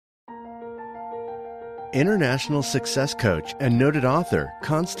International success coach and noted author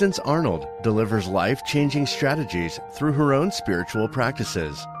Constance Arnold delivers life-changing strategies through her own spiritual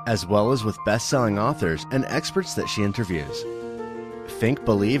practices, as well as with best-selling authors and experts that she interviews. Think,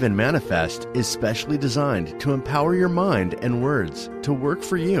 Believe, and Manifest is specially designed to empower your mind and words to work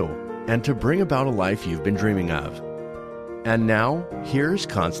for you and to bring about a life you've been dreaming of. And now, here's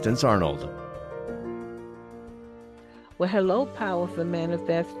Constance Arnold. Well, hello, powerful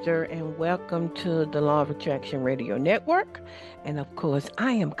manifester, and welcome to the Law of Attraction Radio Network. And of course,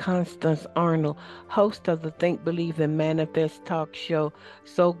 I am Constance Arnold, host of the Think, Believe, and Manifest talk show.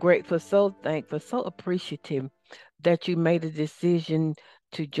 So grateful, so thankful, so appreciative that you made a decision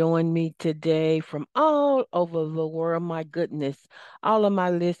to join me today from all over the world. My goodness, all of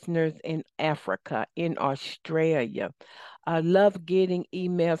my listeners in Africa, in Australia. I love getting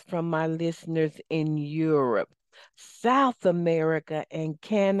emails from my listeners in Europe, South America, and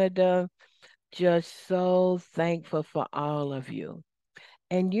Canada. Just so thankful for all of you.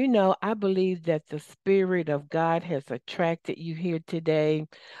 And I believe that the Spirit of God has attracted you here today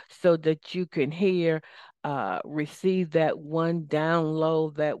so that you can receive that one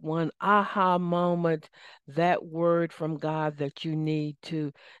download, that one aha moment, that word from God that you need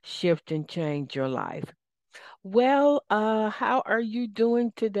to shift and change your life. Well, how are you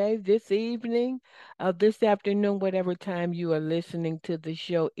doing today, this evening, this afternoon, whatever time you are listening to the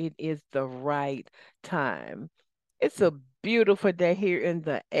show, it is the right time. It's a beautiful day here in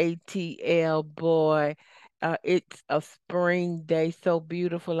the ATL, boy. It's a spring day, so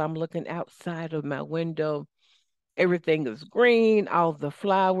beautiful. I'm looking outside of my window. Everything is green, all the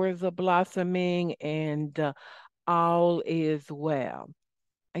flowers are blossoming, and all is well.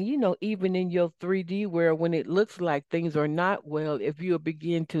 And even in your 3D world, when it looks like things are not well, if you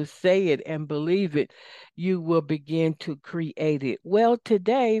begin to say it and believe it, you will begin to create it. Well,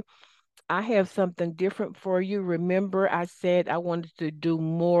 today I have something different for you. Remember, I said I wanted to do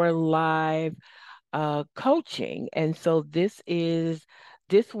more live coaching. And so this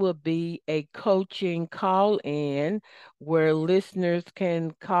will be a coaching call in where listeners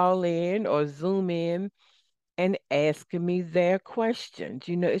can call in or Zoom in and asking me their questions.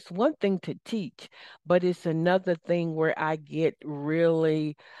 It's one thing to teach, but it's another thing where I get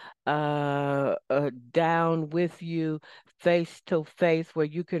really down with you face to face, where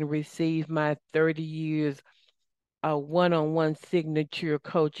you can receive my 30 years one-on-one signature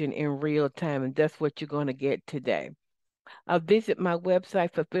coaching in real time. And that's what you're going to get today. Visit my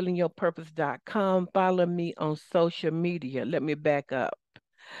website, fulfillingyourpurpose.com. Follow me on social media. Let me back up.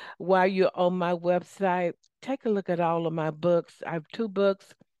 While you're on my website, take a look at all of my books. I have two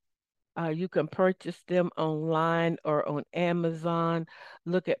books. You can purchase them online or on Amazon.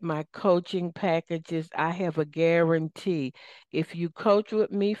 Look at my coaching packages. I have a guarantee. If you coach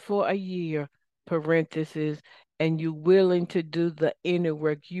with me for a year, parentheses, and you're willing to do the inner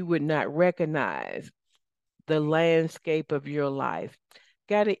work, you would not recognize the landscape of your life.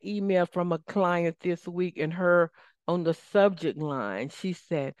 Got an email from a client this week, and her on the subject line, she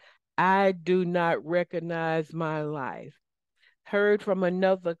said, I do not recognize my life. Heard from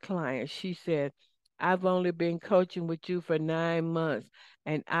another client, she said, I've only been coaching with you for 9 months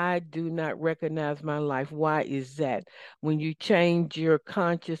and I do not recognize my life. Why is that? When you change your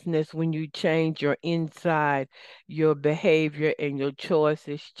consciousness, when you change your inside, your behavior and your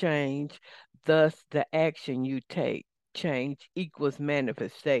choices change. Thus, the action you take change equals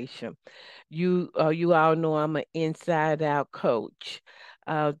manifestation. You all know I'm an inside out coach.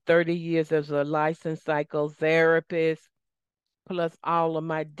 30 years as a licensed psychotherapist, plus all of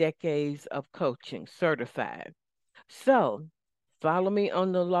my decades of coaching, certified. So follow me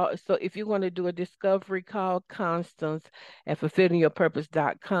on the law. So if you want to do a discovery call, Constance at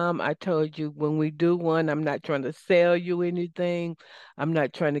fulfillingyourpurpose.com. I told you when we do one, I'm not trying to sell you anything. I'm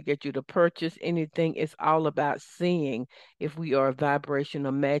not trying to get you to purchase anything. It's all about seeing if we are a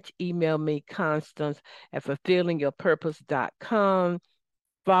vibrational match. Email me, Constance at fulfillingyourpurpose.com.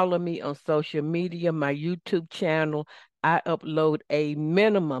 Follow me on social media, my YouTube channel. I upload a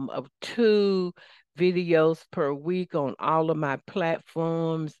minimum of 2 videos per week on all of my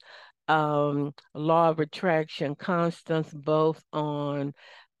platforms. Law of Attraction, Constance, both on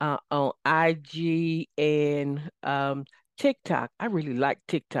IG and TikTok. I really like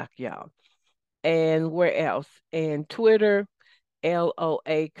TikTok, y'all. And where else? And Twitter,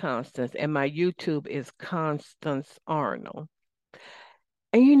 LOA Constance. And my YouTube is Constance Arnold.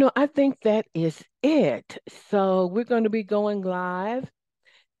 And I think that is it. So we're going to be going live,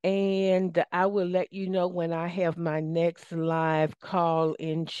 and I will let you know when I have my next live call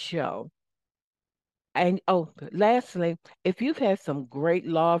in show. And oh, lastly, if you've had some great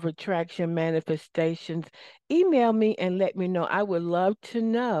law of attraction manifestations, email me and let me know. I would love to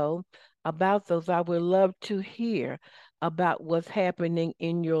know about those. I would love to hear about what's happening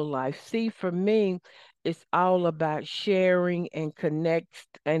in your life. See, for me, it's all about sharing and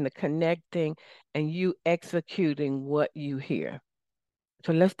connecting and you executing what you hear.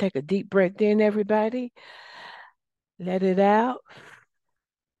 So let's take a deep breath in, everybody. Let it out.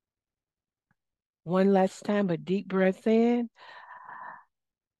 One last time, a deep breath in.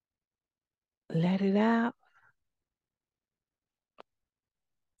 Let it out.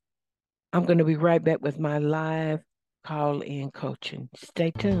 I'm going to be right back with my live call in coaching.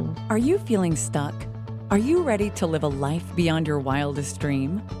 Stay tuned. Are you feeling stuck? Are you ready to live a life beyond your wildest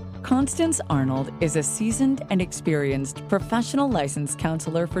dream? Constance Arnold is a seasoned and experienced professional licensed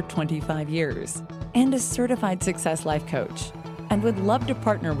counselor for 25 years and a certified success life coach, and would love to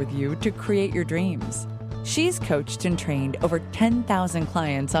partner with you to create your dreams. She's coached and trained over 10,000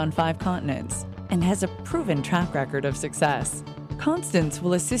 clients on 5 continents and has a proven track record of success. Constance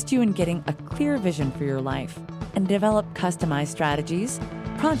will assist you in getting a clear vision for your life and develop customized strategies,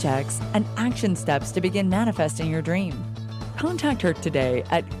 projects, and action steps to begin manifesting your dream. Contact her today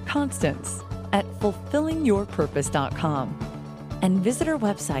at Constance at fulfillingyourpurpose.com and visit her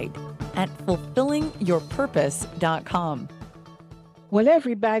website at fulfillingyourpurpose.com. Well,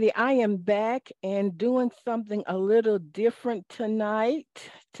 everybody, I am back and doing something a little different tonight.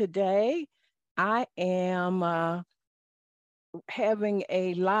 Today, I am having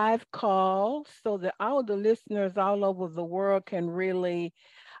a live call so that all the listeners all over the world can really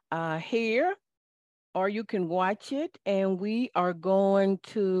hear, or you can watch it. And we are going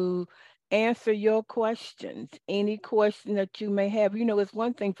to answer your questions, any question that you may have. You know, it's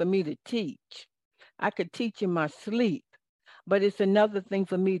one thing for me to teach, I could teach in my sleep. But it's another thing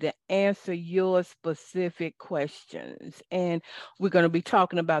for me to answer your specific questions. And we're going to be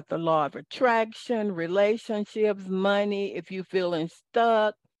talking about the law of attraction, relationships, money, if you're feeling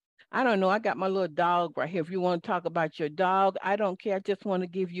stuck. I don't know. I got my little dog right here. If you want to talk about your dog, I don't care. I just want to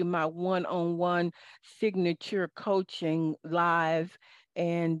give you my one-on-one signature coaching live.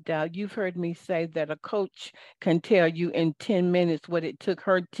 And you've heard me say that a coach can tell you in 10 minutes what it took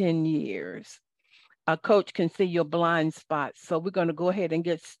her 10 years. A coach can see your blind spots. So we're going to go ahead and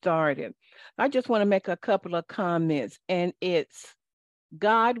get started. I just want to make a couple of comments, and it's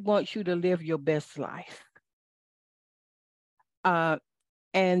God wants you to live your best life. Uh,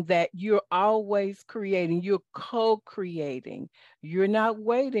 and that you're always creating, you're co-creating. You're not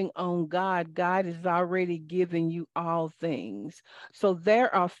waiting on God. God is already giving you all things. So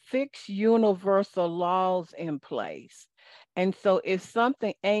there are fixed universal laws in place. And so if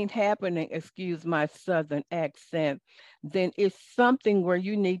something ain't happening, excuse my southern accent, then it's something where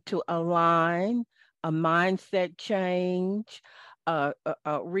you need to align, a mindset change,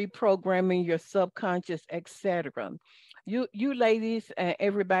 reprogramming your subconscious, etc. You ladies and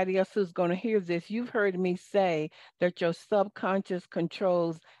everybody else who's going to hear this, you've heard me say that your subconscious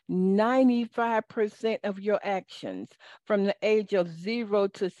controls 95% of your actions. From the age of 0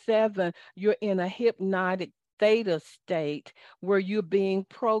 to 7, you're in a hypnotic theta state where you're being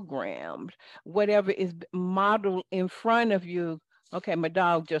programmed. Whatever is modeled in front of you, okay, my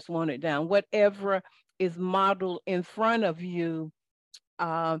dog just wanted down. Whatever is modeled in front of you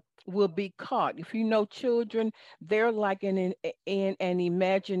uh, will be caught. If you know children, they're like in an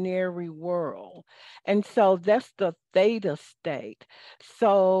imaginary world. And so that's the theta state.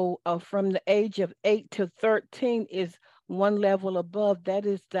 So from the age of 8 to 13 is one level above. That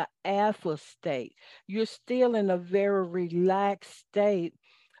is the alpha state. You're still in a very relaxed state,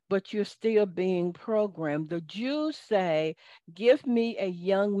 but you're still being programmed. The Jews say, give me a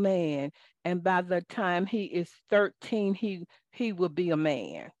young man, and by the time he is 13, he will be a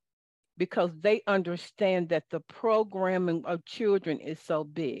man, because they understand that the programming of children is so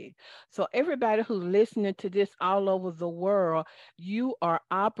big. So everybody who's listening to this all over the world, you are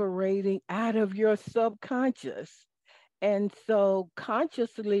operating out of your subconscious. And so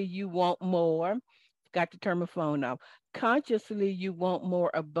consciously you want more. Got to turn my phone off. Consciously you want more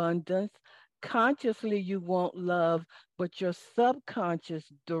abundance. Consciously you want love, but your subconscious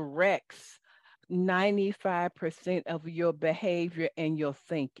directs 95% of your behavior and your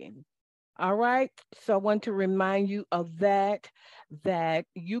thinking. All right. So I want to remind you of that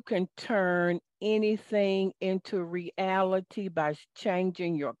you can turn anything into reality by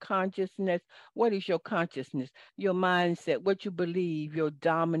changing your consciousness. What is your consciousness? Your mindset, what you believe, your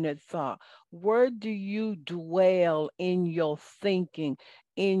dominant thought. Where do you dwell in your thinking,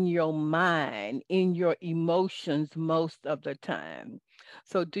 in your mind, in your emotions most of the time?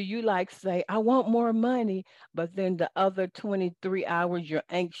 So do you like say, I want more money, but then the other 23 hours you're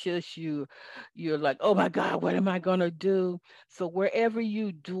anxious, you're like, oh my God, what am I gonna do? So wherever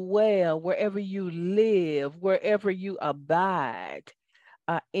you dwell, wherever you live, wherever you abide,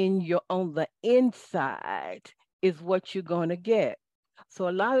 in your on the inside is what you're going to get. So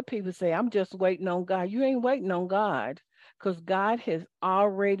a lot of people say, I'm just waiting on God. You ain't waiting on God because God has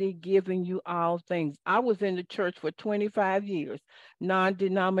already given you all things. I was in the church for 25 years,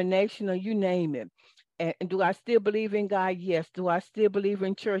 non-denominational, you name it. And do I still believe in God? Yes. Do I still believe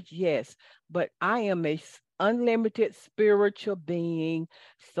in church? Yes. But I am a unlimited spiritual being.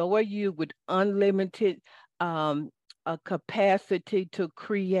 So are you, with unlimited um, a capacity to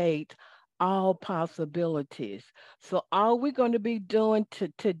create all possibilities. So all we're going to be doing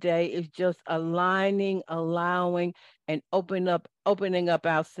today is just aligning, allowing, and opening up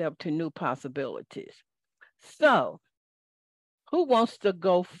ourselves to new possibilities. So who wants to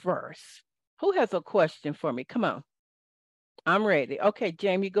go first? Who has a question for me? Come on. I'm ready. Okay,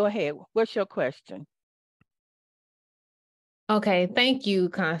 Jamie, go ahead. What's your question? Okay, thank you,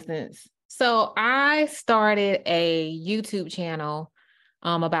 Constance. So I started a YouTube channel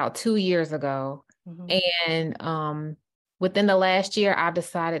about 2 years ago. Mhm. And within the last year, I've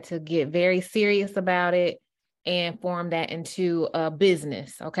decided to get very serious about it and form that into a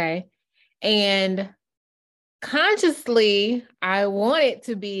business. Okay. And consciously, I want it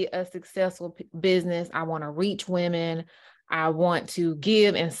to be a successful business. I want to reach women. I want to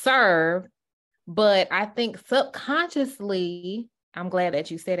give and serve. But I think subconsciously, I'm glad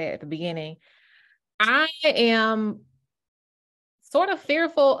that you said that at the beginning, I am sort of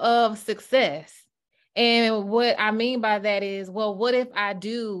fearful of success. And what I mean by that is, well, what if I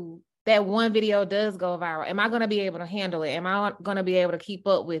do that one video does go viral? Am I going to be able to handle it? Am I going to be able to keep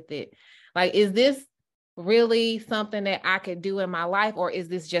up with it? Like, is this really something that I could do in my life, or is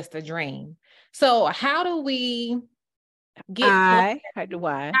this just a dream? So how do we get How do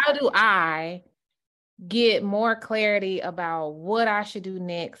I? how do I get more clarity about what I should do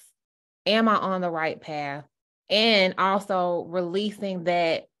next? Am I on the right path? And also releasing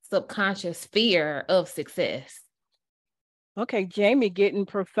that subconscious fear of success. Okay, Jamie getting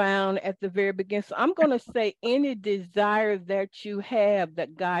profound at the very beginning. So I'm going to say any desire that you have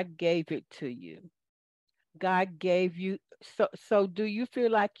that God gave it to you. God gave you. So do you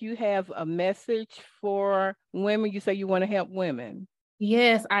feel like you have a message for women? You say you want to help women.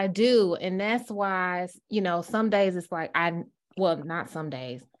 Yes, I do. And that's why, some days it's like not some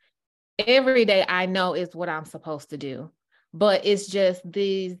days. Every day I know is what I'm supposed to do. But it's just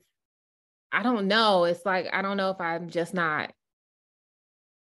I don't know. It's like, I don't know if I'm just not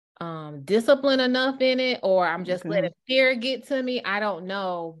disciplined enough in it, or I'm just letting fear get to me. I don't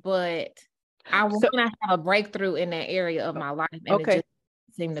know, but I want to have a breakthrough in that area of my life. And it just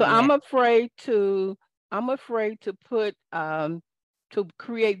seemed to be I'm afraid to put to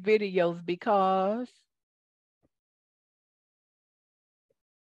create videos because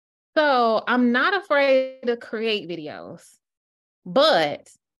so I'm not afraid to create videos, but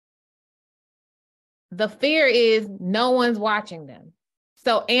the fear is no one's watching them.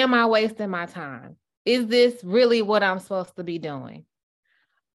 So am I wasting my time? Is this really what I'm supposed to be doing?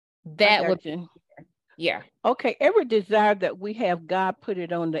 That would you. Yeah. Okay, every desire that we have, God put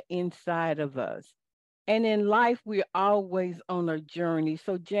it on the inside of us. And in life, we're always on a journey.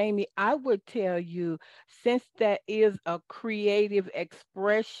 So, Jamie, I would tell you, since that is a creative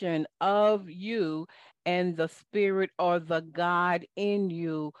expression of you and the spirit or the God in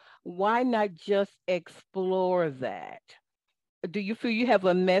you, why not just explore that? Do you feel you have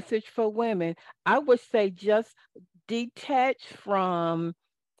a message for women? I would say just detach from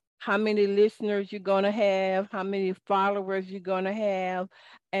how many listeners you're going to have, how many followers you're going to have,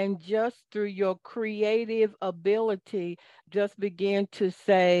 and just through your creative ability, just begin to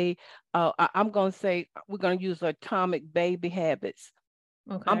say, I'm going to say, we're going to use atomic baby habits.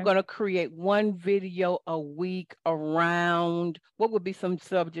 Okay. I'm going to create one video a week around, what would be some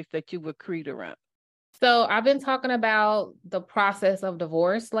subjects that you would create around? So I've been talking about the process of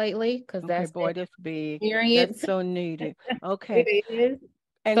divorce lately, because that's big. Experience. That's so needed. Okay. It is.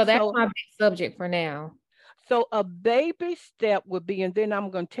 And so that's my big subject for now. So a baby step would be, and then I'm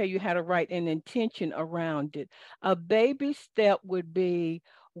going to tell you how to write an intention around it. A baby step would be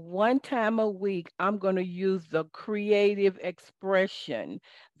one time a week, I'm going to use the creative expression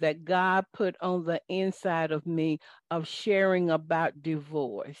that God put on the inside of me of sharing about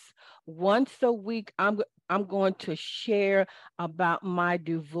divorce. Once a week, I'm going to share about my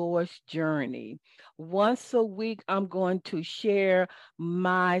divorce journey. Once a week, I'm going to share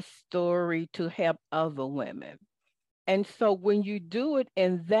my story to help other women. And so when you do it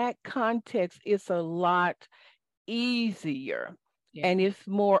in that context, it's a lot easier and it's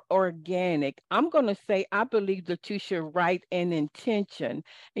more organic. I'm going to say, I believe that you should write an intention.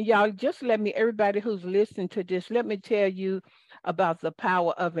 And y'all, just let me, everybody who's listening to this, let me tell you about the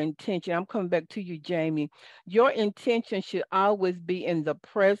power of intention. I'm coming back to you, Jamie. Your intention should always be in the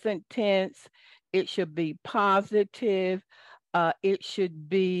present tense, it should be positive, it should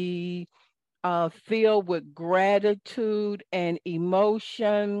be filled with gratitude and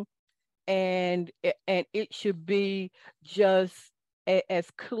emotion, and it should be just as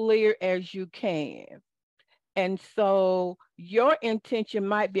clear as you can. And so your intention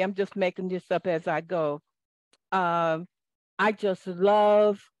might be, I'm just making this up as I go. Um, I just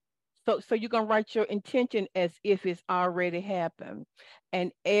love. So you're gonna write your intention as if it's already happened,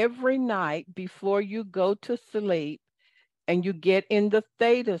 and every night before you go to sleep, and you get in the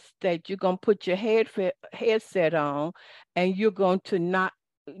theta state, you're going to put your headset on, and you're going to not,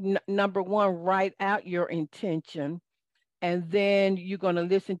 number one, write out your intention, and then you're going to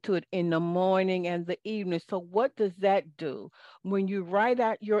listen to it in the morning and the evening. So what does that do? When you write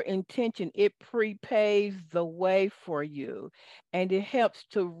out your intention, it prepaves the way for you, and it helps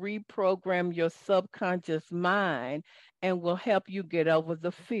to reprogram your subconscious mind and will help you get over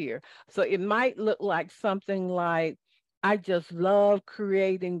the fear. So it might look like something like, I just love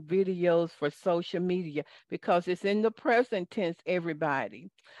creating videos for social media, because it's in the present tense, everybody.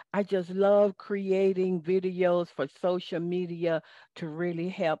 I just love creating videos for social media to really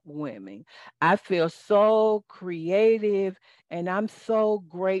help women. I feel so creative, and I'm so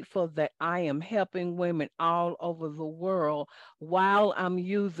grateful that I am helping women all over the world while I'm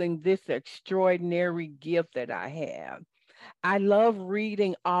using this extraordinary gift that I have. I love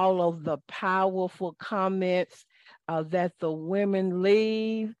reading all of the powerful comments that the women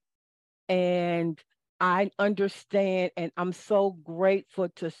leave, and I understand, and I'm so grateful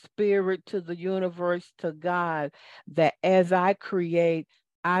to Spirit, to the universe, to God, that as I create,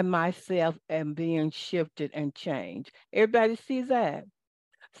 I myself am being shifted and changed. Everybody sees that?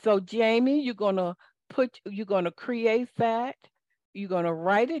 So Jamie, you're gonna create that. You're gonna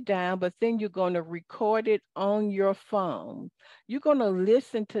write it down, but then you're gonna record it on your phone. You're gonna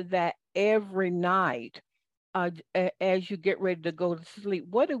listen to that every night as you get ready to go to sleep.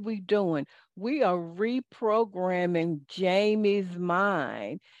 What are we doing? We are reprogramming Jamie's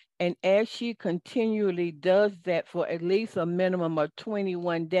mind. And as she continually does that for at least a minimum of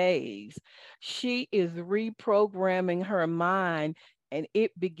 21 days, she is reprogramming her mind, and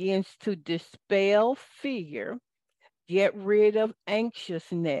it begins to dispel fear, get rid of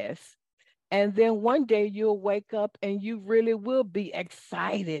anxiousness, and then one day you'll wake up and you really will be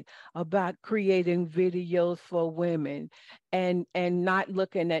excited about creating videos for women, and not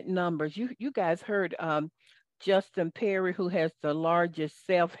looking at numbers. You guys heard Justin Perry, who has the largest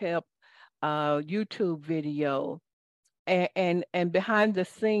self-help YouTube video. And behind the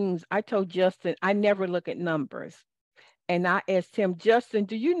scenes, I told Justin I never look at numbers. And I asked him, Justin,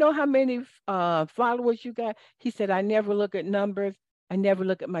 do you know how many followers you got? He said, I never look at numbers. I never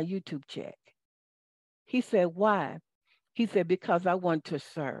look at my YouTube check. He said, why? He said, because I want to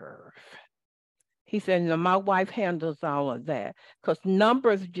serve. He said, no, my wife handles all of that. Because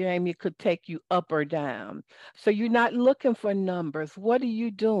numbers, Jamie, could take you up or down. So you're not looking for numbers. What are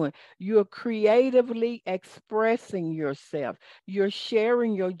you doing? You're creatively expressing yourself. You're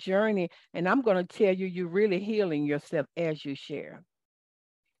sharing your journey. And I'm going to tell you, you're really healing yourself as you share.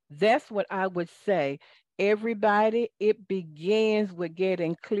 That's what I would say. Everybody, it begins with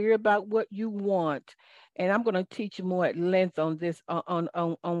getting clear about what you want. And I'm going to teach you more at length on this on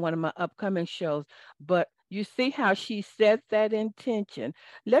one of my upcoming shows. But you see how she set that intention.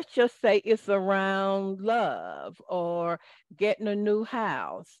 Let's just say it's around love, or getting a new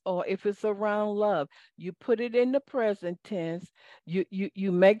house, or if it's around love, you put it in the present tense.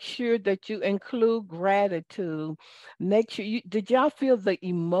 You make sure that you include gratitude. Make sure you, did y'all feel the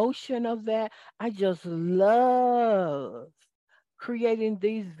emotion of that? I just love creating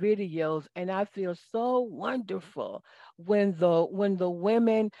these videos, and I feel so wonderful when the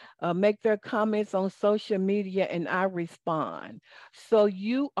women make their comments on social media and I respond. So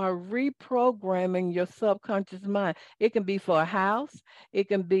you are reprogramming your subconscious mind. It can be for a house, it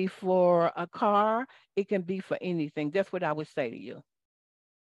can be for a car, it can be for anything. That's what I would say to you.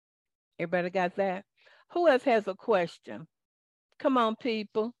 Everybody got that? Who else has a question? Come on,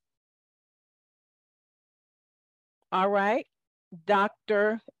 people. All right.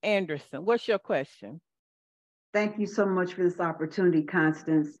 Dr. Anderson, what's your question? Thank you so much for this opportunity,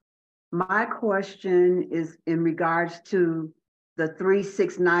 Constance. My question is in regards to the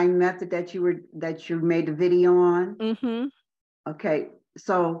 3-6-9 method that you made the video on. Mm-hmm. Okay,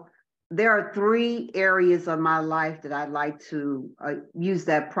 so there are 3 areas of my life that I'd like to use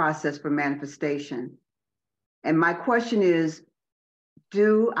that process for manifestation. And my question is,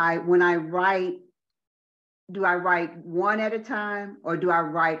 do I write one at a time, or do I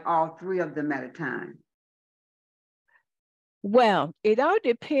write all 3 of them at a time? Well, it all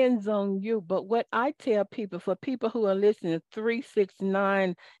depends on you, but what I tell people, for people who are listening,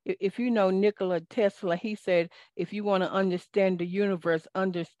 369, if you know Nikola Tesla, he said, if you want to understand the universe,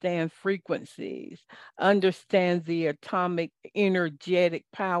 understand frequencies, understand the atomic energetic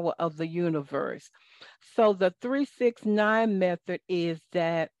power of the universe. So the 369 method is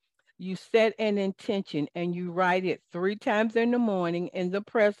that you set an intention and you write it 3 times in the morning in the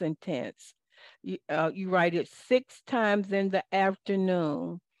present tense. You write it 6 times in the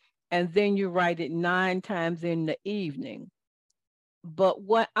afternoon, and then you write it 9 times in the evening. But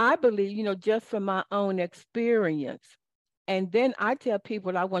what I believe, just from my own experience, and then I tell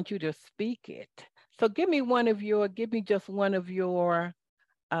people I want you to speak it. So give me just one of your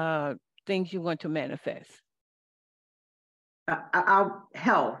things you want to manifest. Our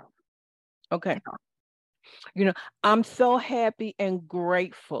health. Okay. I'm so happy and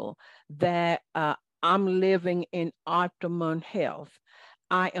grateful that I'm living in optimum health.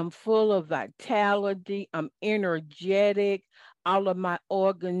 I am full of vitality. I'm energetic. All of my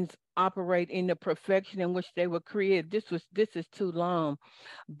organs operate in the perfection in which they were created. This is too long,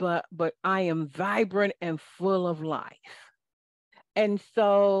 but I am vibrant and full of life. And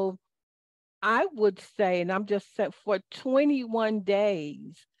so I would say, and I'm just saying, for 21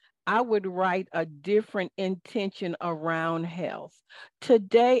 days, I would write a different intention around health.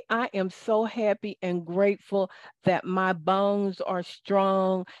 Today, I am so happy and grateful that my bones are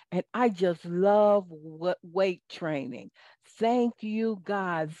strong, and I just love weight training. Thank you,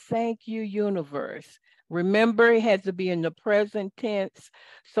 God. Thank you, universe. Remember, it has to be in the present tense.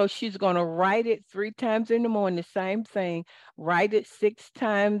 So she's going to write it 3 times in the morning, the same thing, write it 6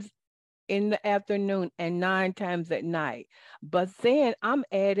 times in the afternoon and 9 times at night. But then I'm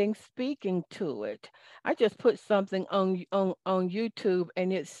adding speaking to it. I just put something on YouTube,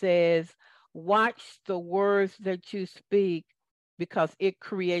 and it says, watch the words that you speak because it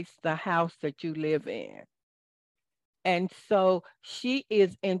creates the house that you live in. And so she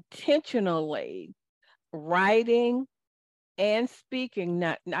is intentionally writing and speaking.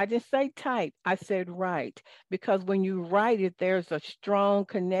 Not, I didn't say type, I said write, because when you write it, there's a strong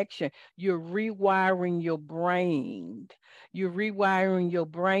connection. You're rewiring your brain.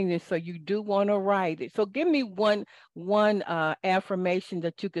 And so you do want to write it. So give me one affirmation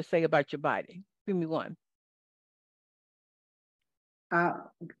that you could say about your body. Give me one. I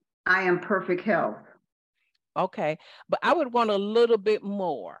am perfect health. Okay, but I would want a little bit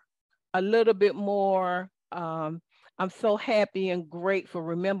more. A little bit more. I'm so happy and grateful.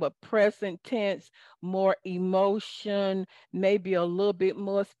 Remember, present tense, more emotion, maybe a little bit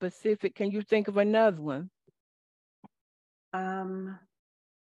more specific. Can you think of another one? I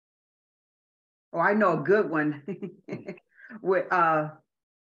know a good one.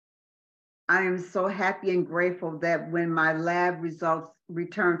 I am so happy and grateful that when my lab results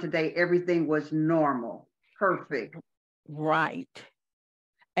returned today, everything was normal, perfect. Right.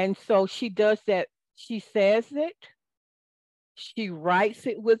 And so she does that. She says it. She writes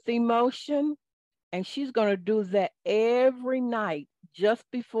it with emotion. And she's going to do that every night just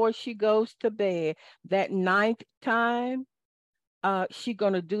before she goes to bed. That 9th time, she's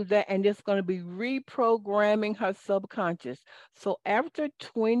going to do that, and it's going to be reprogramming her subconscious. So after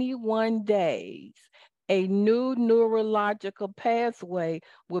 21 days, a new neurological pathway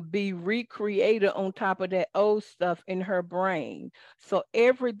will be recreated on top of that old stuff in her brain. So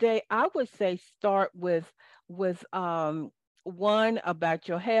every day, I would say start with one about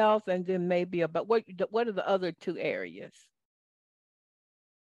your health, and then maybe about what are the other 2 areas?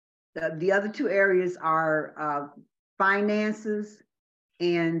 The other 2 areas are finances,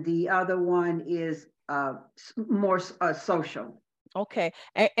 and the other one is more social. Okay.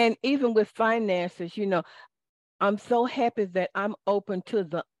 And even with finances, I'm so happy that I'm open to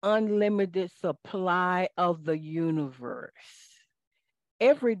the unlimited supply of the universe.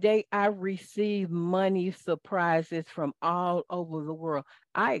 Every day I receive money surprises from all over the world.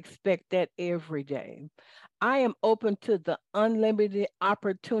 I expect that every day. I am open to the unlimited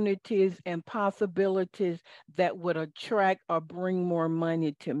opportunities and possibilities that would attract or bring more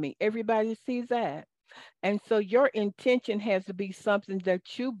money to me. Everybody sees that. And so your intention has to be something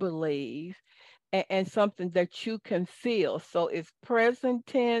that you believe. and something that you can feel. So it's present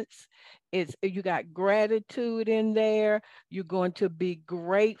tense. It's you got gratitude in there. You're going to be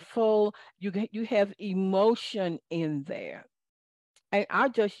grateful. You have emotion in there. And I'll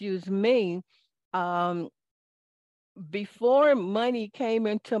just use me. Um, Before money came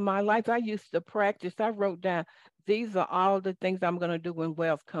into my life, I used to practice. I wrote down, these are all the things I'm going to do when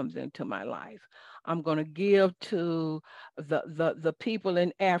wealth comes into my life. I'm going to give to the people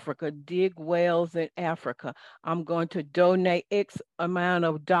in Africa, dig wells in Africa. I'm going to donate X amount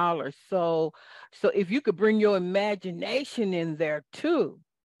of dollars. So if you could bring your imagination in there too,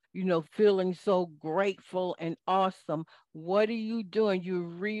 feeling so grateful and awesome. What are you doing? You're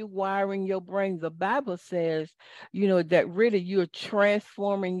rewiring your brain. The Bible says, that really you're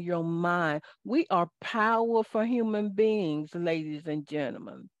transforming your mind. We are powerful human beings, ladies and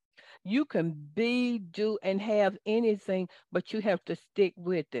gentlemen. You can be, do, and have anything, but you have to stick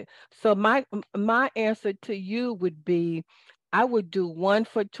with it. So my answer to you would be, I would do one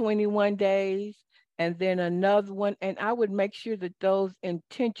for 21 days and then another one, and I would make sure that those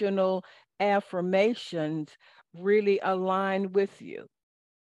intentional affirmations really align with you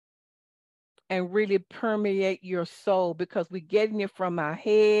and really permeate your soul, because we're getting it from our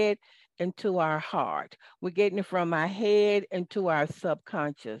head into our heart. We're getting it from our head into our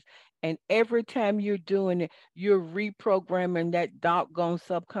subconscious. And every time you're doing it, you're reprogramming that doggone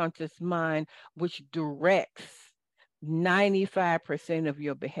subconscious mind, which directs 95% of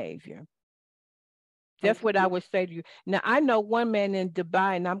your behavior. That's what I would say to you. Now, I know one man in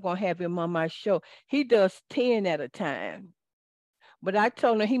Dubai, and I'm going to have him on my show. He does 10 at a time. But I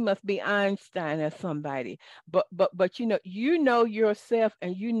told him he must be Einstein or somebody. But you know yourself,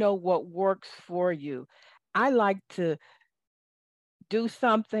 and you know what works for you. I like to do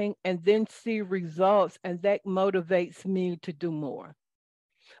something and then see results, and that motivates me to do more.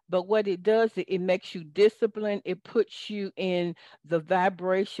 But what it does, it makes you disciplined. It puts you in the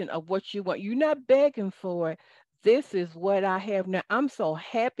vibration of what you want. You're not begging for it. This is what I have now. I'm so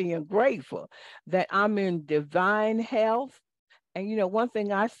happy and grateful that I'm in divine health. And one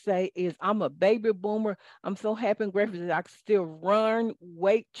thing I say is I'm a baby boomer. I'm so happy and grateful that I can still run,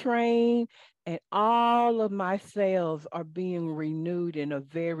 weight train, and all of my cells are being renewed in a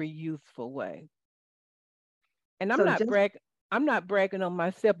very youthful way. And So just I'm not bragging on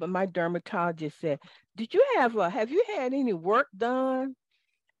myself, but my dermatologist said, "Did you have you had any work done?"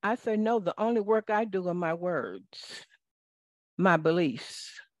 I said, "No, the only work I do are my words, my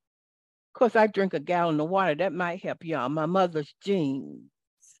beliefs. Of course, I drink a gallon of water. That might help y'all. My mother's genes,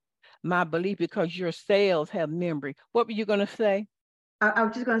 my belief, because your cells have memory." What were you going to say? I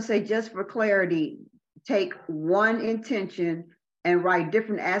was just going to say, just for clarity, take one intention and write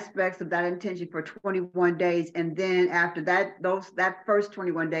different aspects of that intention for 21 days. And then after that first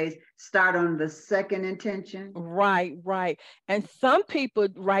 21 days, start on the second intention. Right, right. And some people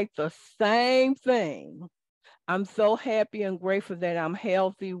write the same thing. I'm so happy and grateful that I'm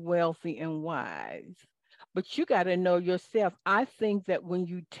healthy, wealthy, and wise. But you got to know yourself. I think that when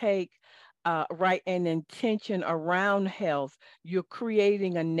you take write an intention around health, you're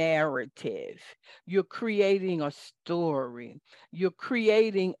creating a narrative, you're creating a story, you're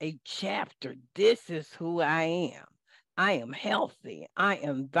creating a chapter. This is who I am. I am healthy. I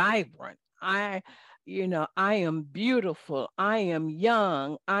am vibrant. I am beautiful. I am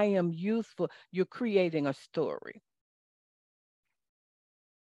young. I am youthful. You're creating a story.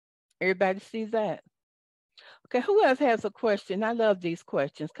 Everybody see that? Okay, who else has a question? I love these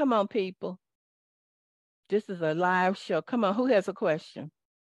questions. Come on, people. This is a live show. Come on, who has a question?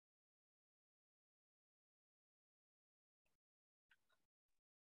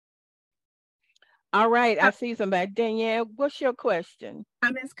 All right, I see somebody. Danielle, what's your question?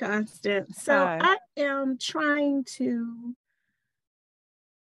 Hi, Miss Constance. So Hi. I am trying to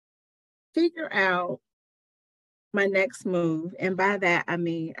figure out my next move. And by that, I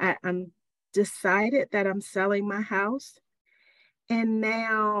mean, I'm decided that I'm selling my house. And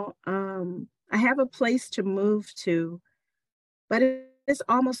now I have a place to move to, but it's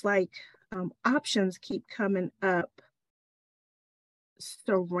almost like options keep coming up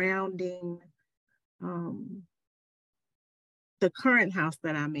surrounding um, the current house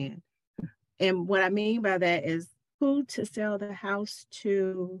that I'm in. And what I mean by that is who to sell the house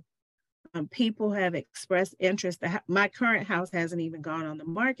to. People have expressed interest. My current house hasn't even gone on the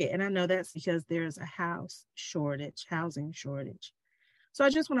market. And I know that's because there's a housing shortage. So I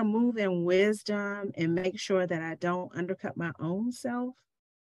just want to move in wisdom and make sure that I don't undercut my own self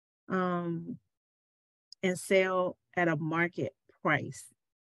and sell at a market price.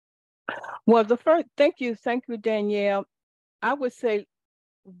 Well, thank you, Danielle. I would say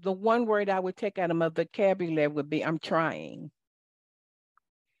the one word I would take out of my vocabulary would be I'm trying.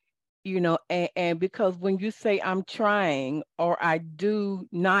 And because when you say I'm trying or I do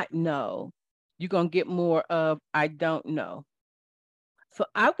not know, you're going to get more of I don't know. So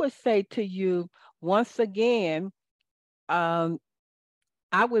I would say to you, once again, um,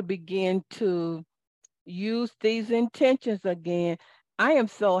 I would begin to use these intentions again. I am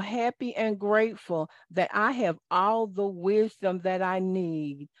so happy and grateful that I have all the wisdom that I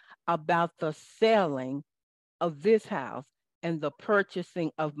need about the selling of this house and the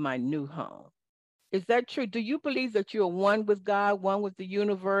purchasing of my new home. Is that true? Do you believe that you're one with God, one with the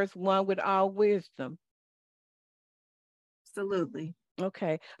universe, one with all wisdom? Absolutely.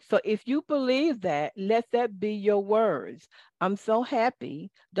 Okay, so if you believe that, let that be your words. I'm so happy.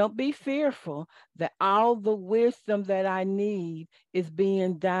 Don't be fearful that all the wisdom that I need is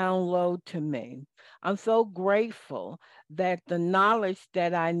being downloaded to me. I'm so grateful that the knowledge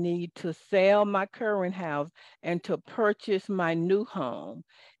that I need to sell my current house and to purchase my new home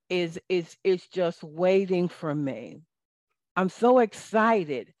is just waiting for me. I'm so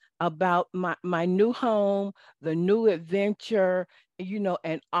excited about my new home, the new adventure,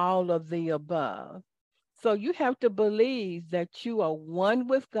 and all of the above. So you have to believe that you are one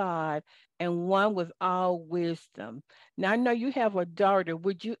with God and one with all wisdom. Now I know you have a daughter.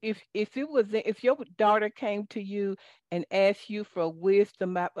 Would you, if your daughter came to you and asked you for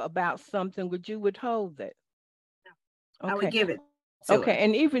wisdom about something, would you withhold it? I would Okay. give it to Okay, her.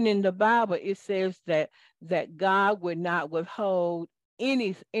 and even in the Bible, it says that God would not withhold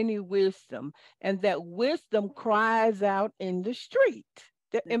any wisdom, and that wisdom cries out in the street.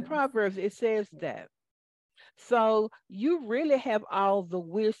 In Proverbs, it says that. So you really have all the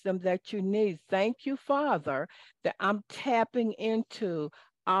wisdom that you need. Thank you, Father, that I'm tapping into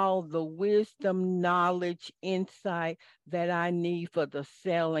all the wisdom, knowledge, insight that I need for the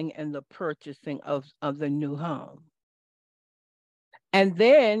selling and the purchasing of the new home. And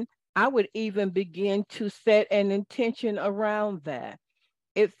then I would even begin to set an intention around that.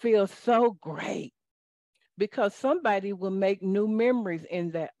 It feels so great because somebody will make new memories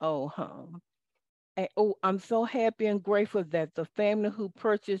in that old home. And oh, I'm so happy and grateful that the family who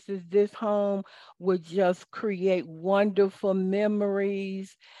purchases this home will just create wonderful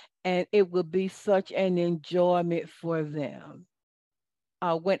memories and it will be such an enjoyment for them.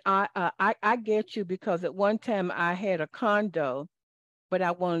 When I get you because at one time I had a condo, but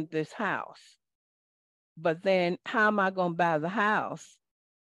I wanted this house. But then how am I going to buy the house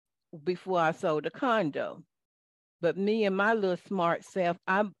before I sold the condo? But me and my little smart self,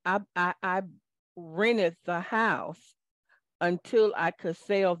 I rented the house until I could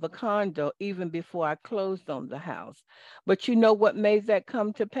sell the condo, even before I closed on the house. But you know what made that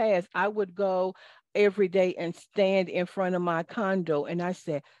come to pass? I would go every day and stand in front of my condo and I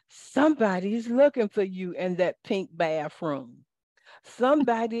said, somebody's looking for you in that pink bathroom.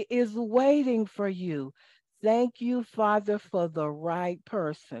 Somebody is waiting for you. Thank you, Father, for the right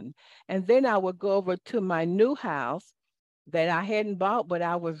person. And then I would go over to my new house that I hadn't bought, but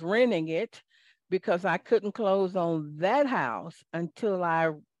I was renting it because I couldn't close on that house until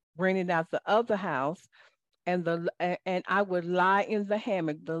I rented out the other house. And I would lie in the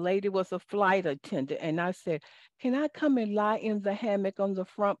hammock. The lady was a flight attendant, and I said, "Can I come and lie in the hammock on the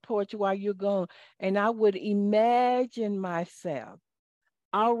front porch while you're gone?" And I would imagine myself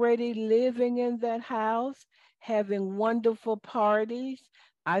already living in that house, having wonderful parties.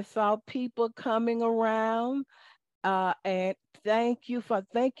 I saw people coming around, and thank you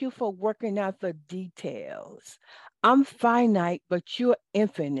for working out the details. I'm finite, but you're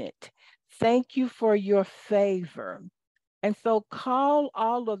infinite. Thank you for your favor. And so call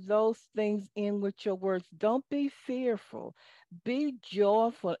all of those things in with your words. Don't be fearful. Be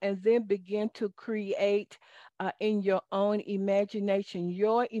joyful and then begin to create in your own imagination.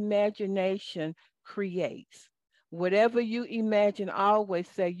 Your imagination creates. Whatever you imagine, I always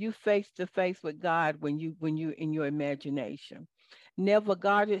say you face to face with God when you in your imagination. Never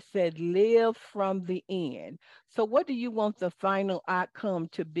God has said live from the end. So what do you want the final outcome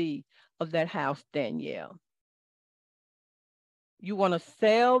to be of that house, Danielle? You want to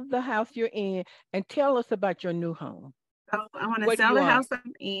sell the house you're in and tell us about your new home. So I want to What do sell you the want? house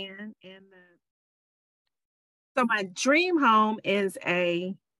I'm in, and so my dream home is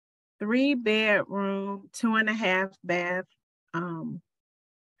a 3-bedroom, 2.5 bath um,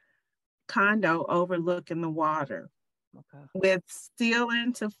 condo overlooking the water Okay. with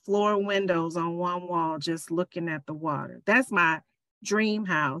ceiling to floor windows on one wall, just looking at the water. That's my dream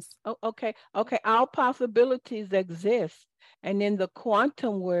house. Oh, okay. Okay. All possibilities exist. And in the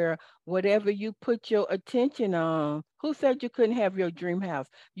quantum, where whatever you put your attention on, who said you couldn't have your dream house?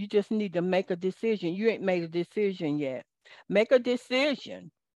 You just need to make a decision. You ain't made a decision yet. Make a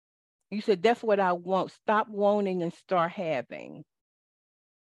decision. You said, that's what I want. Stop wanting and start having.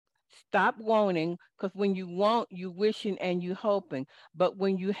 Stop wanting, because when you want, you wishing and you hoping. But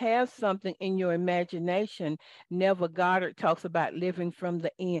when you have something in your imagination, Neville Goddard talks about living from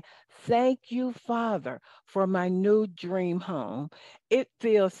the end. Thank you, Father, for my new dream home. It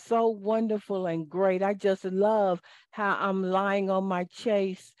feels so wonderful and great. I just love how I'm lying on my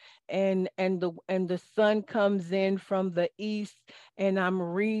chase, and the sun comes in from the east, and I'm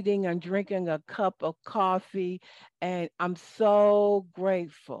reading and drinking a cup of coffee, and I'm so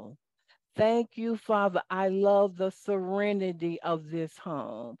grateful. Thank you, Father. I love the serenity of this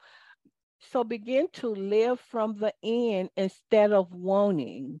home. So begin to live from the end instead of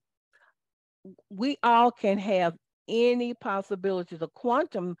wanting. We all can have any possibility. The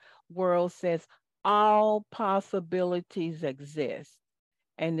quantum world says all possibilities exist.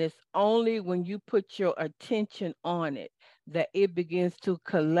 And it's only when you put your attention on it that it begins to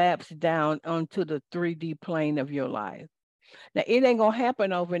collapse down onto the 3D plane of your life. Now it ain't gonna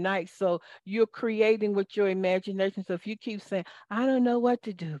happen overnight. So you're creating with your imagination. So if you keep saying, I don't know what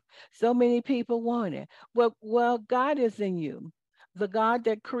to do, so many people want it. Well, God is in you. The God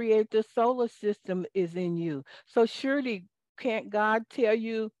that created the solar system is in you. So surely can't God tell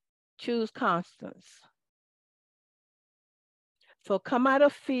you, choose Constance? So come out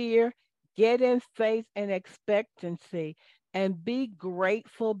of fear, get in faith and expectancy, and be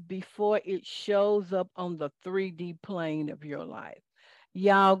grateful before it shows up on the 3D plane of your life.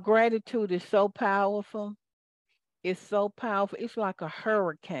 Y'all, gratitude is so powerful. It's so powerful. It's like a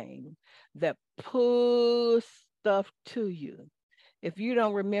hurricane that pulls stuff to you. If you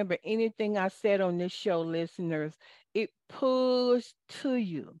don't remember anything I said on this show, listeners, it pulls to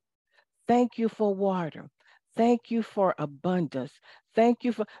you. Thank you for water. Thank you for abundance. Thank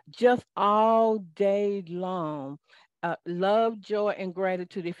you for just all day long. Love, joy, and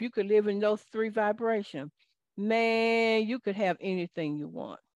gratitude. If you could live in those three vibrations, man, you could have anything you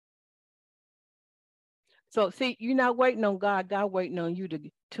want. So see, you're not waiting on God. God waiting on you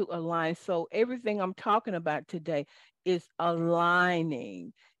to align. So everything I'm talking about today is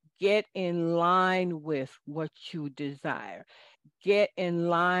aligning. Get in line with what you desire. Get in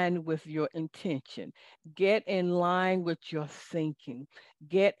line with your intention. Get in line with your thinking.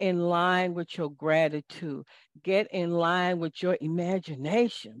 Get in line with your gratitude. Get in line with your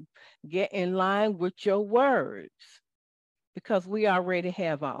imagination. Get in line with your words, because we already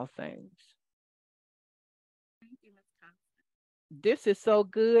have all things. Thank you, Miss Constance. This is so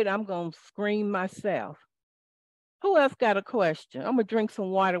good, I'm going to scream myself. Who else got a question? I'm going to drink some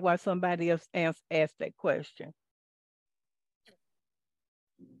water while somebody else asks that question.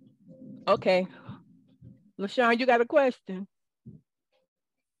 Okay. LaShawn, you got a question?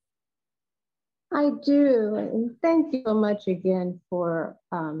 I do. And thank you so much again for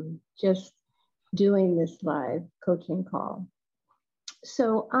just doing this live coaching call.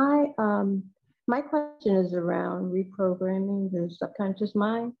 So my question is around reprogramming the subconscious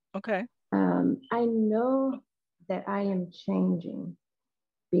mind. Okay. I know that I am changing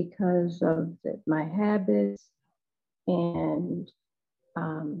because of my habits and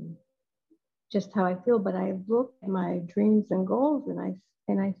just how I feel. But I look at my dreams and goals,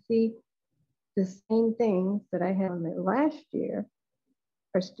 and I see the same things that I had on it last year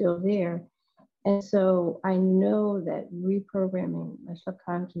are still there. And so I know that reprogramming my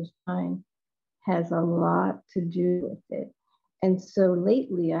subconscious mind has a lot to do with it. And so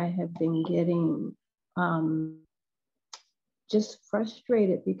lately I have been getting just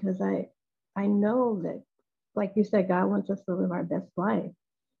frustrated because I know that, like you said, God wants us to live our best life.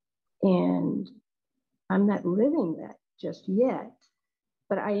 And I'm not living that just yet,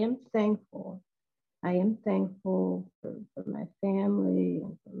 but I am thankful. I am thankful for my family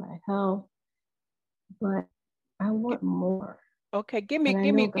and for my health, but I want more. Okay, and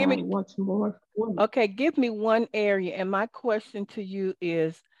I know God wants more for me. Okay, give me one area. And my question to you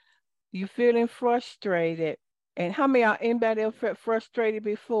is, you feeling frustrated? And how many are anybody else felt frustrated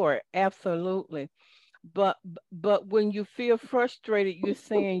before? Absolutely. But but when you feel frustrated, you're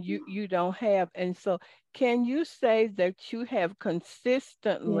saying you don't have. And so can you say that you have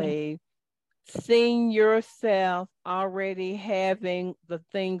consistently seen yourself already having the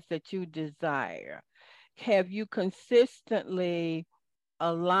things that you desire? Have you consistently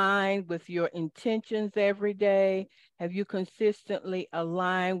aligned with your intentions every day? Have you consistently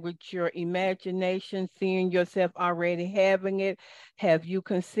aligned with your imagination, seeing yourself already having it? Have you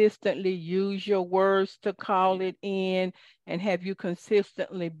consistently used your words to call it in? And have you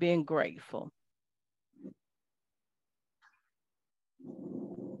consistently been grateful?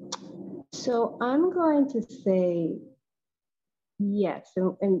 So I'm going to say yes.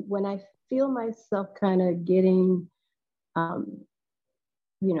 And when I feel myself kind of getting, um,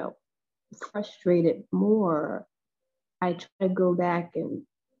 you know, frustrated more, I try to go back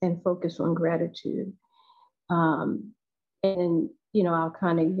and focus on gratitude. Um, and, I'll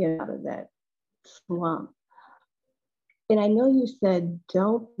kind of get out of that slump. And I know you said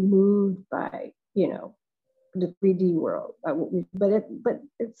don't move by, the 3D world, but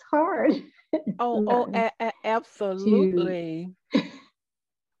it's hard. To Absolutely.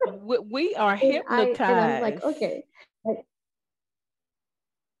 We are I'm like, hypnotized. okay,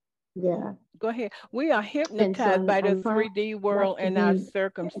 yeah. Go ahead. We are And so hypnotized by the I'm trying 3D not world to and our be,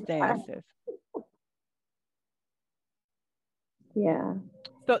 circumstances. yeah.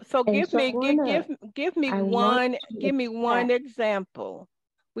 So And give so me I want give to me one attack. example.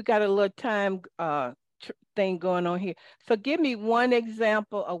 We got a little time thing going on here. So give me one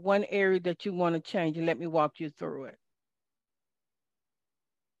example of one area that you want to change and let me walk you through it.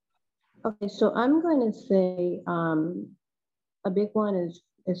 Okay, so I'm going to say a big one is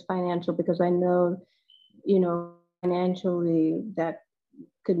financial, because I know, financially that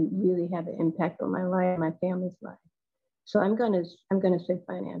could really have an impact on my life, my family's life. So I'm gonna say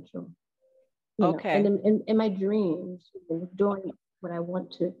financial, and Okay. in my dreams, doing what I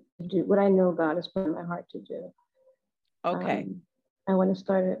want to do, what I know God has put in my heart to do. Okay. Um, I want to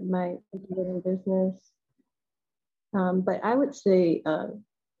start my business, but I would say the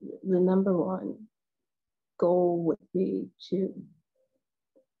number one goal would be to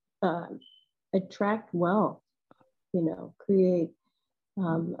uh, attract wealth, create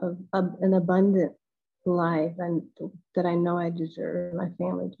an abundant life and that I know I deserve, my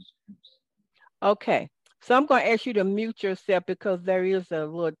family deserves. Okay. So I'm going to ask you to mute yourself because there is a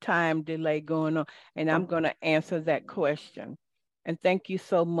little time delay going on, and I'm going to answer that question. And thank you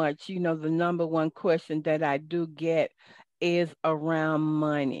so much. The number one question that I do get is around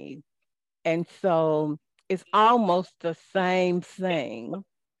money. And so it's almost the same thing.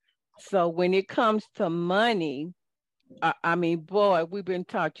 So when it comes to money, I mean, boy, we've been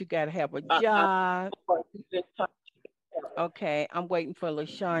taught you got to have a job. Okay, I'm waiting for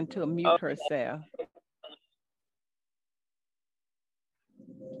LaShawn to mute herself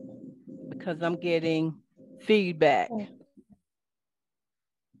because I'm getting feedback.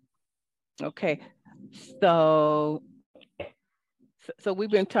 Okay, so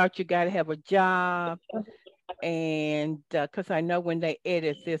we've been taught you got to have a job, and because I know when they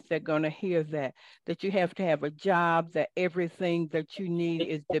edit this, they're going to hear that you have to have a job, that everything that you need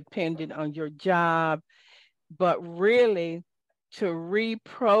is dependent on your job, but really to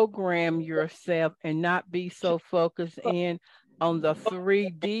reprogram yourself and not be so focused in on the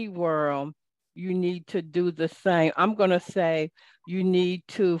 3D world, you need to do the same. I'm going to say you need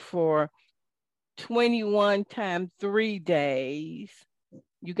to, for 21 times 3 days.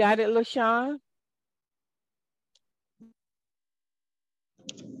 You got it, LaShawn?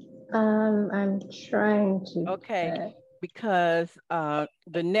 I'm trying to. Okay, because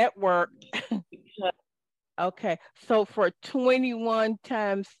the network. Okay, so for 21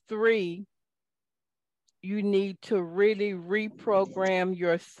 times 3, you need to really reprogram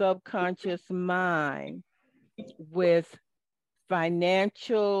your subconscious mind with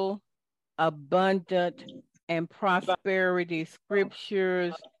financial, abundant, and prosperity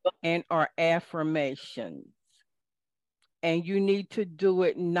scriptures and or affirmations. And you need to do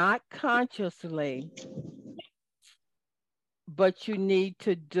it not consciously, but you need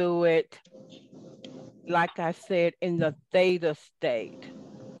to do it, like I said, in the theta state.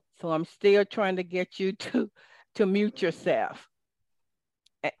 So I'm still trying to get you to mute yourself.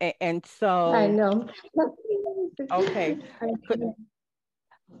 And so I know. okay.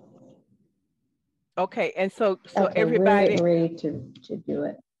 Okay, and so Okay, everybody, we're ready to do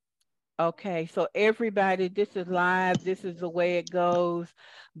it. okay, so everybody, this is live, this is the way it goes,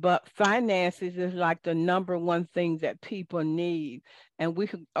 but finances is like the number one thing that people need. And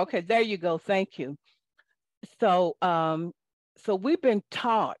okay, there you go. Thank you. So so we've been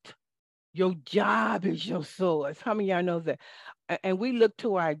taught your job is your source. How many of y'all know that? And we look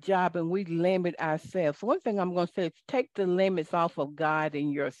to our job and we limit ourselves. One thing I'm going to say is take the limits off of God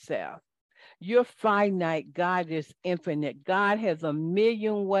and yourself. You're finite. God is infinite. God has a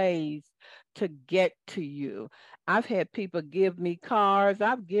million ways to get to you. I've had people give me cars.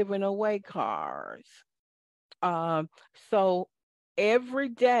 I've given away cars. Um, so every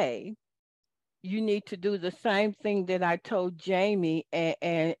day you need to do the same thing that I told Jamie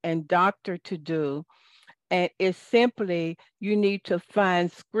and Doctor to do. And it's simply you need to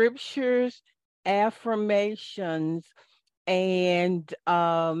find scriptures, affirmations, and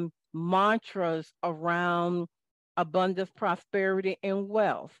mantras around abundance, prosperity, and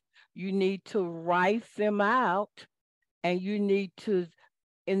wealth. You need to write them out, and you need to,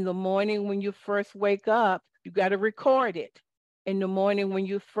 in the morning when you first wake up, you got to record it. In the morning when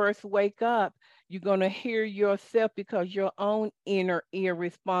you first wake up, you're going to hear yourself because your own inner ear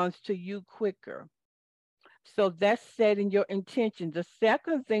responds to you quicker. So that's setting your intention. The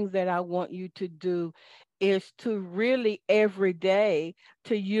second thing that I want you to do is to really every day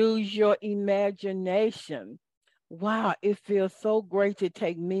to use your imagination. Wow, it feels so great to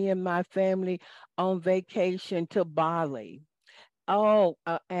take me and my family on vacation to Bali. Oh,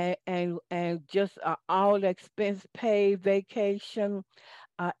 and just all expense paid vacation.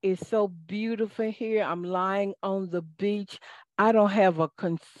 It's so beautiful here. I'm lying on the beach. I don't have a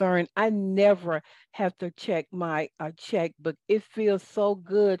concern. I never have to check my checkbook. It feels so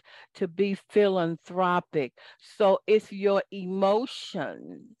good to be philanthropic. So it's your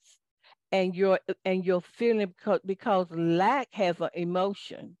emotions and your feeling because lack has an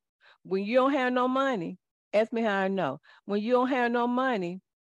emotion. When you don't have no money, ask me how I know. When you don't have no money,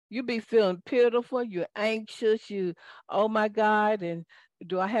 you be feeling pitiful, you're anxious, you oh my God, and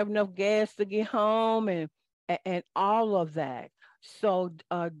do I have enough gas to get home and all of that. So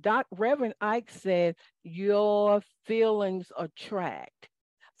Doc Reverend Ike said your feelings attract.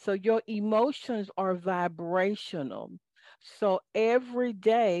 So your emotions are vibrational. So every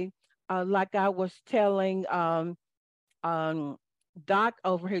day like I was telling um, Doc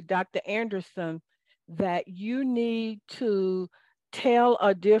over here, Dr. Anderson, that you need to tell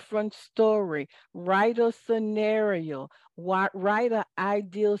a different story, write a scenario, write an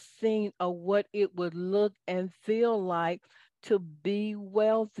ideal scene of what it would look and feel like to be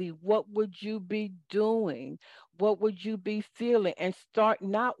wealthy. What would you be doing? What would you be feeling? And start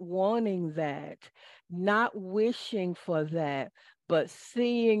not wanting that, not wishing for that, but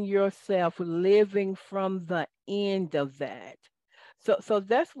seeing yourself living from the end of that. So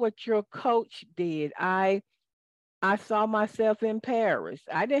that's what your coach did. I saw myself in Paris.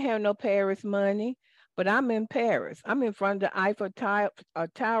 I didn't have no Paris money, but I'm in Paris. I'm in front of the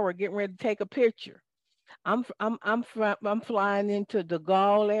Tower getting ready to take a picture. I'm flying into the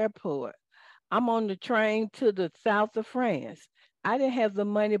Gaulle airport. I'm on the train to the south of France. I didn't have the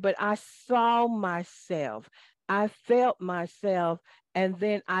money, but I saw myself. I felt myself. And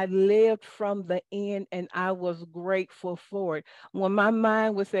then I lived from the end and I was grateful for it. When my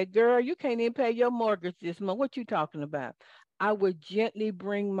mind would say, girl, you can't even pay your mortgage this month. What you talking about? I would gently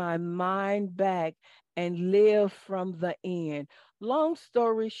bring my mind back and live from the end. Long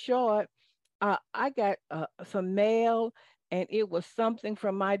story short, I got some mail and it was something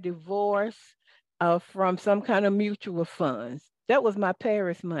from my divorce from some kind of mutual funds. That was my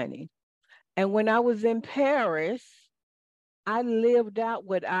Paris money. And when I was in Paris, I lived out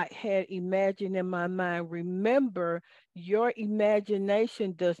what I had imagined in my mind. Remember, your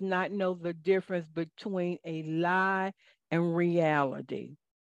imagination does not know the difference between a lie and reality.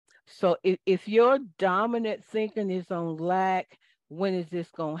 So if your dominant thinking is on lack, when is this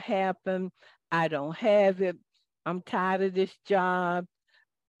going to happen? I don't have it. I'm tired of this job.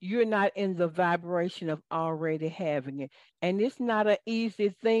 You're not in the vibration of already having it. And it's not an easy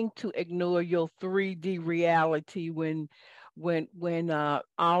thing to ignore your 3D reality when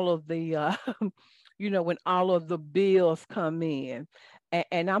all of the when all of the bills come in.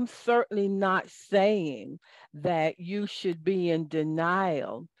 And I'm certainly not saying that you should be in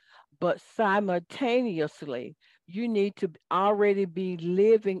denial, but simultaneously you need to already be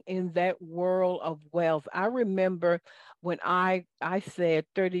living in that world of wealth. I remember when I said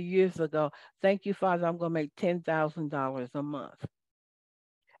 30 years ago, thank you, Father, I'm going to make $10,000 a month.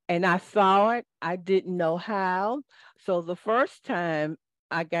 And I saw it. I didn't know how. So the first time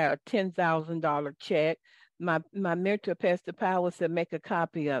I got a $10,000 check, my mentor, Pastor Powell, said, make a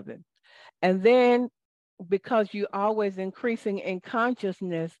copy of it. And then because you're always increasing in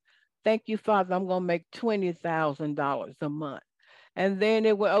consciousness, thank you, Father, I'm going to make $20,000 a month. And then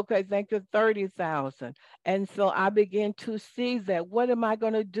it went, okay, thank you, 30,000. And so I began to see that. What am I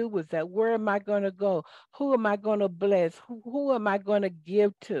going to do with that? Where am I going to go? Who am I going to bless? Who am I going to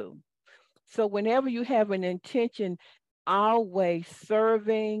give to? So whenever you have an intention, always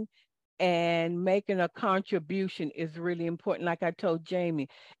serving and making a contribution is really important. Like I told Jamie,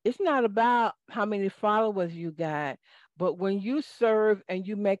 it's not about how many followers you got, but when you serve and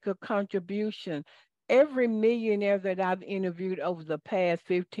you make a contribution, Every millionaire that I've interviewed over the past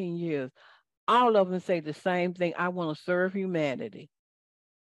 15 years, all of them say the same thing. I want to serve humanity.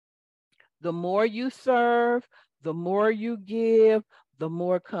 The more you serve, the more you give, the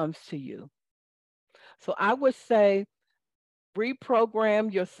more comes to you. So I would say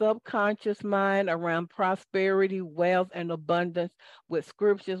reprogram your subconscious mind around prosperity, wealth, and abundance with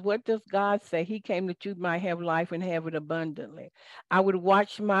scriptures. What does God say? He came that you might have life and have it abundantly. I would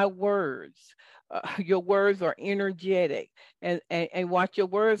watch my words. Your words are energetic, and watch your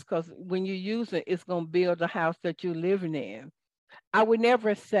words, because when you use it, it's going to build the house that you're living in. I would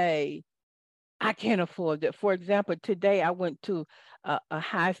never say, I can't afford it. For example, today I went to a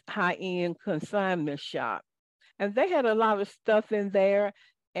high end consignment shop, and they had a lot of stuff in there,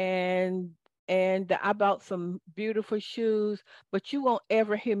 and I bought some beautiful shoes, but you won't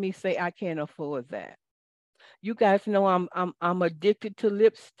ever hear me say I can't afford that. You guys know I'm addicted to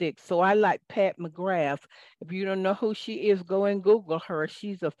lipstick, so I like Pat McGrath. If you don't know who she is, go and Google her.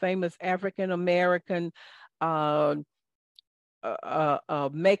 She's a famous African American uh,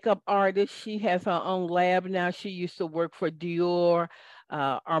 makeup artist. She has her own lab now. She used to work for Dior,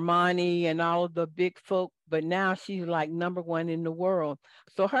 Armani, and all of the big folk, but now she's like number one in the world.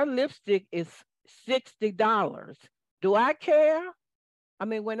 So her lipstick is $60. Do I care? I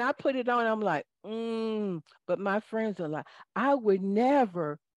mean, when I put it on, I'm like, but my friends are like, I would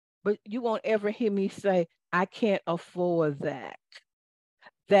never, but you won't ever hear me say, I can't afford that.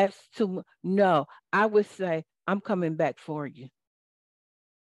 That's too, no, I would say, I'm coming back for you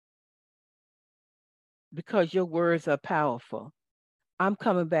because your words are powerful. I'm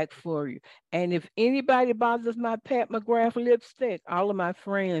coming back for you. And if anybody bothers my Pat McGrath lipstick, all of my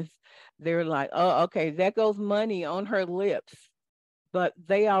friends, they're like, oh, okay, that goes money on her lips. But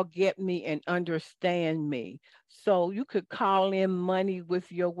they all get me and understand me. So you could call in money with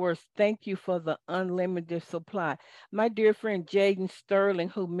your words. Thank you for the unlimited supply. My dear friend Jaden Sterling,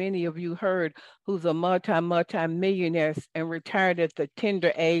 who many of you heard, who's a multi millionaire and retired at the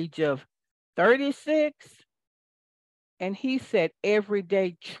tender age of 36. And he said every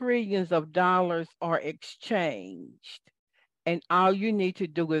day trillions of dollars are exchanged. And all you need to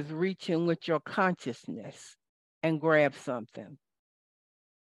do is reach in with your consciousness and grab something.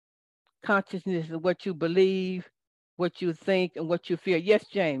 Consciousness is what you believe, what you think, and what you feel. Yes,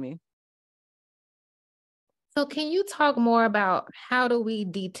 Jamie. So can you talk more about how do we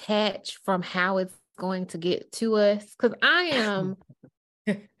detach from how it's going to get to us? Because I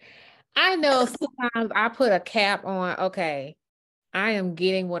know sometimes I put a cap on, okay, I am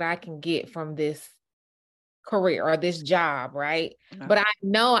getting what I can get from this career or this job, right? But I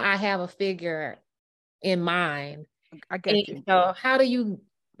know I have a figure in mind. I got you. So how do you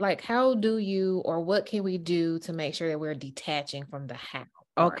or what can we do to make sure that we're detaching from the how?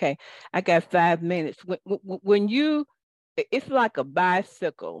 Okay, I got 5 minutes. When you, it's like a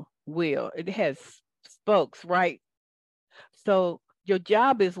bicycle wheel. It has spokes, right? So your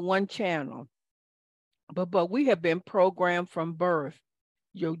job is one channel, but we have been programmed from birth.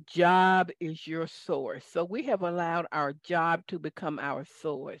 Your job is your source. So we have allowed our job to become our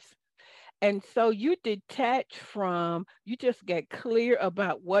source. And so you detach from, you just get clear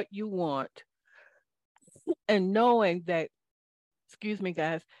about what you want and knowing that, excuse me,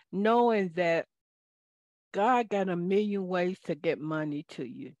 guys, knowing that God got a million ways to get money to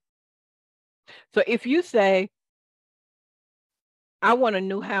you. So if you say, I want a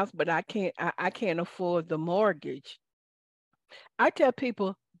new house, but I can't afford the mortgage. I tell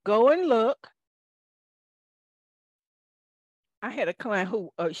people, go and look. I had a client who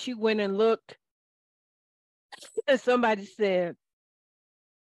she went and looked, and somebody said,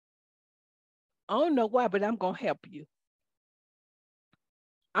 I don't know why, but I'm going to help you.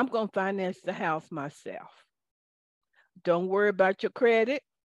 I'm going to finance the house myself. Don't worry about your credit.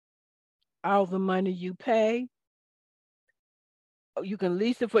 All the money you pay, you can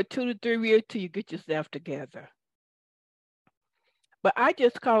lease it for 2 to 3 years till you get yourself together. But I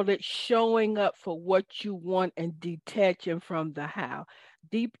just call it showing up for what you want and detaching from the how.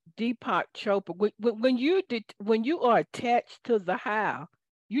 Deepak Chopra. When you are attached to the how,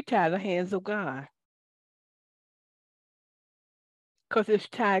 you tie the hands of God because it's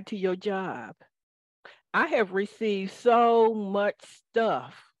tied to your job. I have received so much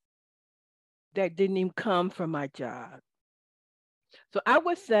stuff that didn't even come from my job. So I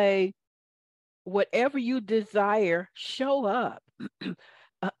would say, whatever you desire, show up.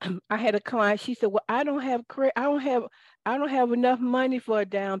 I had a client. She said, "Well, I don't have credit. I don't have enough money for a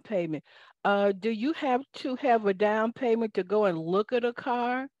down payment. Do you have to have a down payment to go and look at a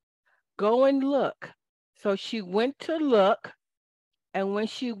car? Go and look." So she went to look, and when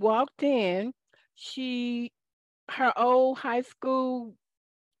she walked in, her old high school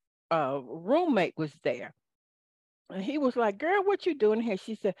roommate was there. And he was like, girl, what you doing here?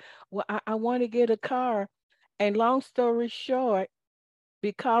 She said, well, I want to get a car. And long story short,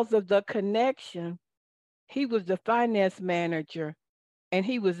 because of the connection, he was the finance manager and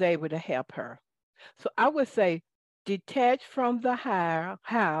he was able to help her. So I would say detach from the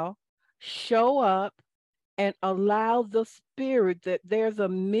how, show up and allow the spirit that there's a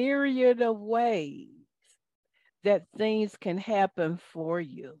myriad of ways that things can happen for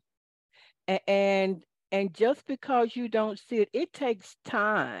you. And and just because you don't see it, it takes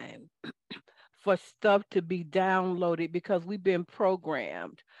time for stuff to be downloaded because we've been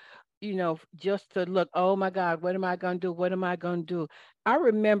programmed, just to look, oh my God, what am I going to do? What am I going to do? I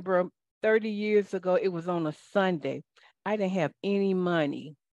remember 30 years ago, it was on a Sunday. I didn't have any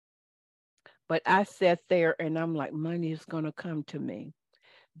money, but I sat there and I'm like, money is going to come to me.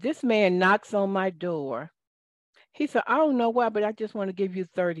 This man knocks on my door. He said, I don't know why, but I just want to give you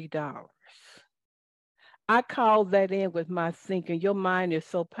 $30. I called that in with my thinking. Your mind is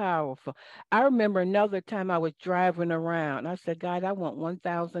so powerful. I remember another time I was driving around. I said, God, I want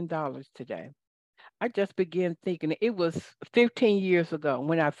 $1,000 today. I just began thinking. It was 15 years ago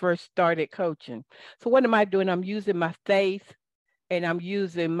when I first started coaching. So what am I doing? I'm using my faith and I'm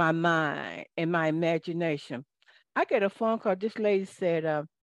using my mind and my imagination. I get a phone call. This lady said,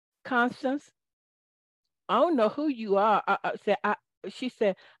 Constance, I don't know who you are. She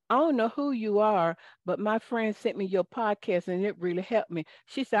said, I don't know who you are, but my friend sent me your podcast and it really helped me.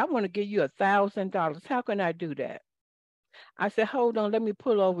 She said, I want to give you $1,000. How can I do that? I said, hold on, let me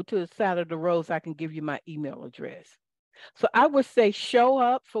pull over to the side of the road so I can give you my email address. So I would say show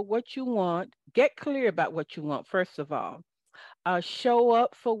up for what you want. Get clear about what you want, first of all. Show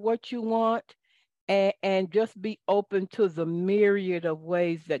up for what you want and just be open to the myriad of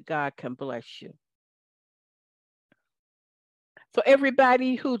ways that God can bless you. So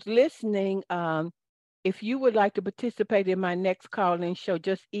everybody who's listening, if you would like to participate in my next call-in show,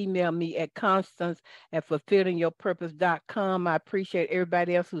 just email me at constance@fulfillingyourpurpose.com. I appreciate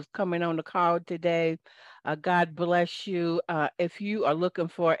everybody else who's coming on the call today. God bless you. If you are looking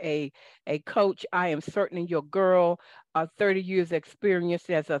for a coach, I am certainly your girl. 30 years experience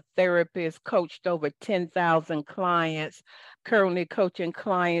as a therapist, coached over 10,000 clients, currently coaching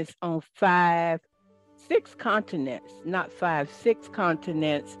clients on 6 continents, not 5, 6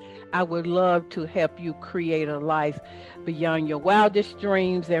 continents. I would love to help you create a life beyond your wildest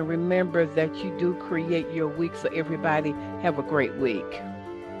dreams. And remember that you do create your week. So everybody have a great week.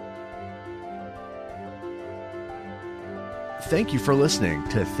 Thank you for listening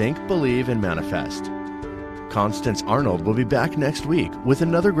to Think, Believe, and Manifest. Constance Arnold will be back next week with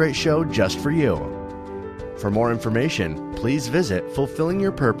another great show just for you. For more information, please visit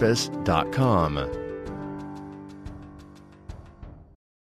fulfillingyourpurpose.com.